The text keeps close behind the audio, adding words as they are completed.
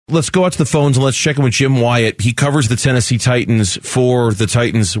let's go out to the phones and let's check in with Jim Wyatt. He covers the Tennessee Titans for the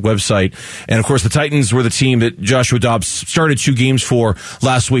Titans website. And, of course, the Titans were the team that Joshua Dobbs started 2 games for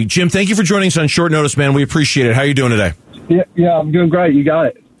last week. Jim, thank you for joining us on short notice, man. We appreciate it. How are you doing today? Yeah, I'm doing great. You got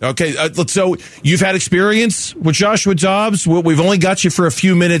it. Okay, so you've had experience with Joshua Dobbs. We've only got you for a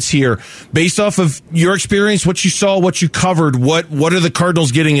few minutes here. Based off of your experience, what you saw, what you covered, what are the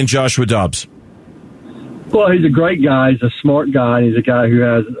Cardinals getting in Joshua Dobbs? Well, he's a great guy. He's a smart guy. He's a guy who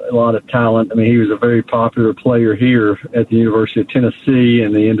has a lot of talent. I mean, he was a very popular player here at the University of Tennessee,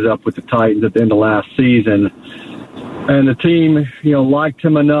 and he ended up with the Titans at the end of last season. And the team, liked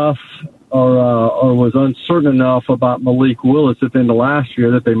him enough or was uncertain enough about Malik Willis at the end of last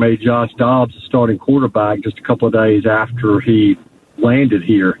year that they made Josh Dobbs the starting quarterback just a couple of days after he landed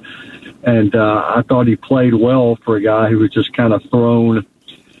here. And I thought he played well for a guy who was just kind of thrown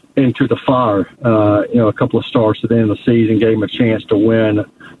into the fire. A couple of starts at the end of the season gave him a chance to win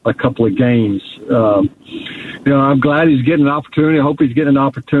a couple of games. I'm glad he's getting an opportunity. I hope he's getting an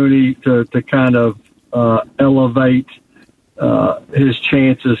opportunity to kind of elevate his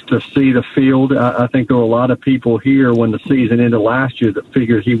chances to see the field. I think there were a lot of people here when the season ended last year that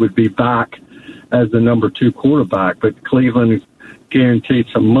figured he would be back as the number 2 quarterback, but Cleveland guaranteed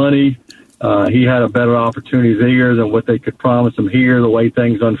some money. He had a better opportunity there than what they could promise him here, the way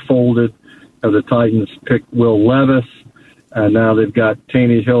things unfolded. The Titans picked Will Levis, and now they've got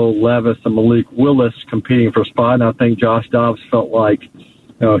Tannehill, Levis, and Malik Willis competing for a spot, and I think Josh Dobbs felt like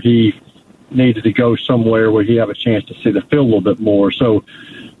he needed to go somewhere where he have a chance to see the field a little bit more. So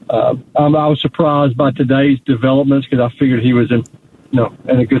I was surprised by today's developments because I figured he was in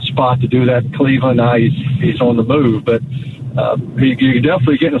a good spot to do that in Cleveland. Now he's on the move, but you're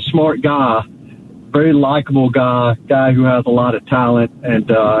definitely getting a smart guy, very likable guy who has a lot of talent,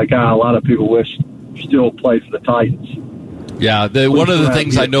 and a guy a lot of people wish still played for the Titans. Yeah, one of the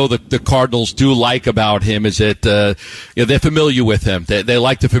things I know that the Cardinals do like about him is that they're familiar with him. They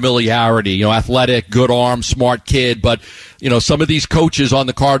like the familiarity. Athletic, good arm, smart kid. But some of these coaches on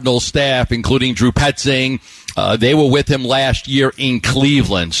the Cardinals staff, including Drew Petzing, they were with him last year in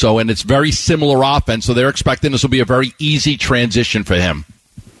Cleveland. And it's very similar offense. So they're expecting this will be a very easy transition for him.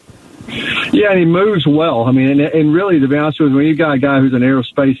 Yeah, and he moves well. I mean, and really, to be honest with you, when you got a guy who's an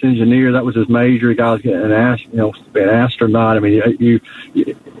aerospace engineer, that was his major. A guy's an astronaut. I mean,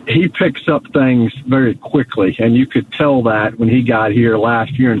 he picks up things very quickly, and you could tell that when he got here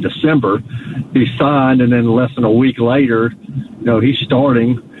last year in December. He signed, and then less than a week later, he's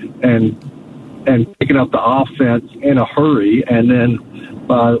starting and picking up the offense in a hurry, and then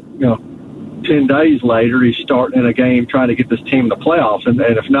by 10 days later, he's starting in a game trying to get this team in the playoffs. And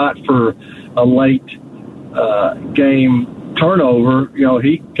if not for a late game turnover,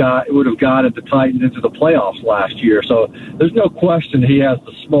 he would have guided the Titans into the playoffs last year. So there's no question he has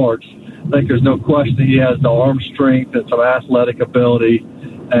the smarts. I think there's no question he has the arm strength and some athletic ability.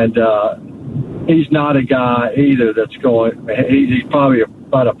 And he's not a guy either that's going – he's probably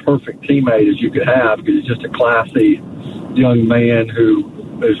about a perfect teammate as you could have because he's just a classy young man who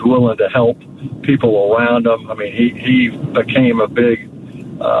is willing to help people around him. I mean, he became a big,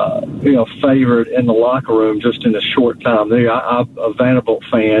 favorite in the locker room just in a short time there. I'm a Vanderbilt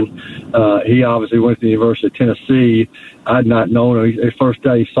fan. He obviously went to the University of Tennessee. I had not known him. The first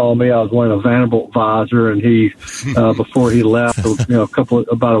day he saw me, I was wearing a Vanderbilt visor, and he, before he left,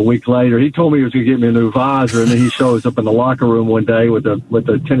 about a week later, he told me he was going to get me a new visor, and then he shows up in the locker room one day with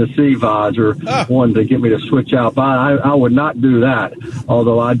a Tennessee visor, wanted to get me to switch out. But I would not do that,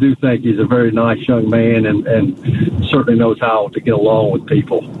 although I do think he's a very nice young man and certainly knows how to get along with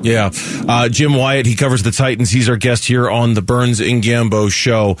people. Yeah. Jim Wyatt, he covers the Titans. He's our guest here on the Burns and Gambo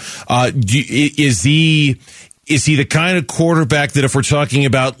show. Is he the kind of quarterback that if we're talking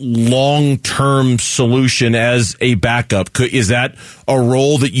about long-term solution as a backup, is that a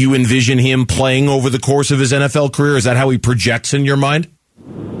role that you envision him playing over the course of his NFL career? Is that how he projects in your mind?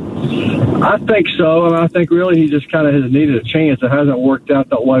 I think so, and I think really he just kind of has needed a chance. It hasn't worked out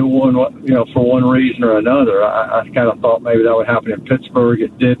that way, for one reason or another. I kind of thought maybe that would happen in Pittsburgh.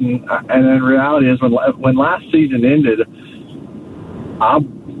 It didn't, and the reality is when last season ended, I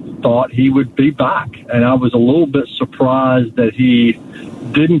thought he would be back, and I was a little bit surprised that he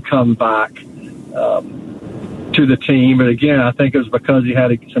didn't come back to the team. But again, I think it was because he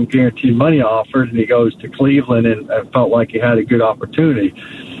had some guaranteed money offered, and he goes to Cleveland and felt like he had a good opportunity.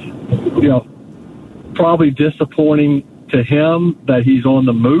 Probably disappointing to him that he's on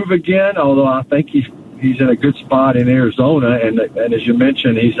the move again, although I think he's in a good spot in Arizona, and as you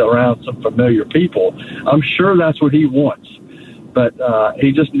mentioned, he's around some familiar people. I'm sure that's what he wants. But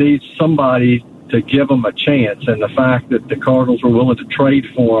he just needs somebody to give him a chance. And the fact that the Cardinals were willing to trade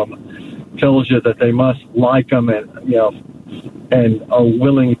for him tells you that they must like him and are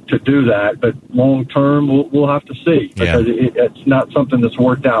willing to do that. But long term, we'll have to see, because it's not something that's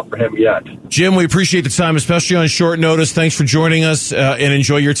worked out for him yet. Jim, we appreciate the time, especially on short notice. Thanks for joining us, and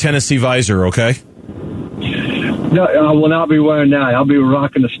enjoy your Tennessee visor, okay? No, I will not be wearing that. I'll be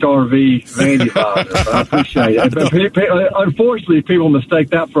rocking the Star V Vandy visor. But I appreciate it. But unfortunately, people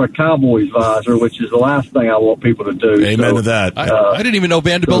mistake that for a Cowboys visor, which is the last thing I want people to do. Amen to that. I didn't even know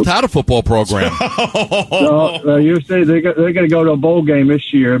Vanderbilt had a football program. You see, they're going to go to a bowl game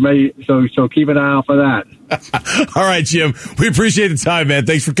this year. So keep an eye out for that. All right, Jim. We appreciate the time, man.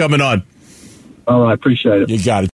 Thanks for coming on. All right, appreciate it. You got it.